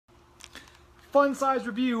fun size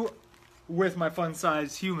review with my fun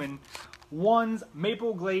size human. One's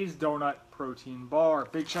Maple Glazed Donut Protein Bar.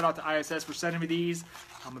 Big shout out to ISS for sending me these.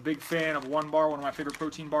 I'm a big fan of One Bar, one of my favorite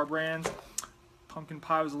protein bar brands. Pumpkin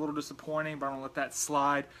pie was a little disappointing, but I'm gonna let that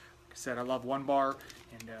slide. Like I said, I love One Bar,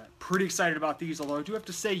 and pretty excited about these, although I do have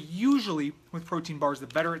to say, usually with protein bars, the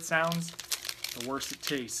better it sounds, the worse it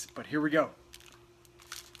tastes. But here we go.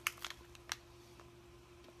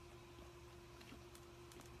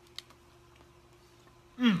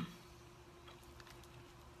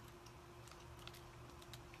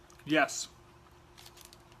 Yes.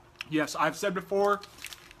 Yes, I've said before,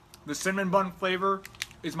 the cinnamon bun flavor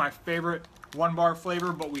is my favorite One Bar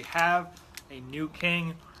flavor, but we have a new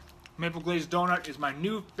king. Maple Glazed Donut is my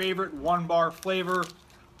new favorite One Bar flavor.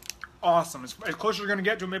 Awesome. It's as close as you're going to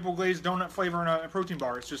get to a Maple Glazed Donut flavor in a protein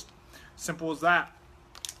bar. It's just simple as that.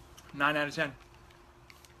 9 out of 10.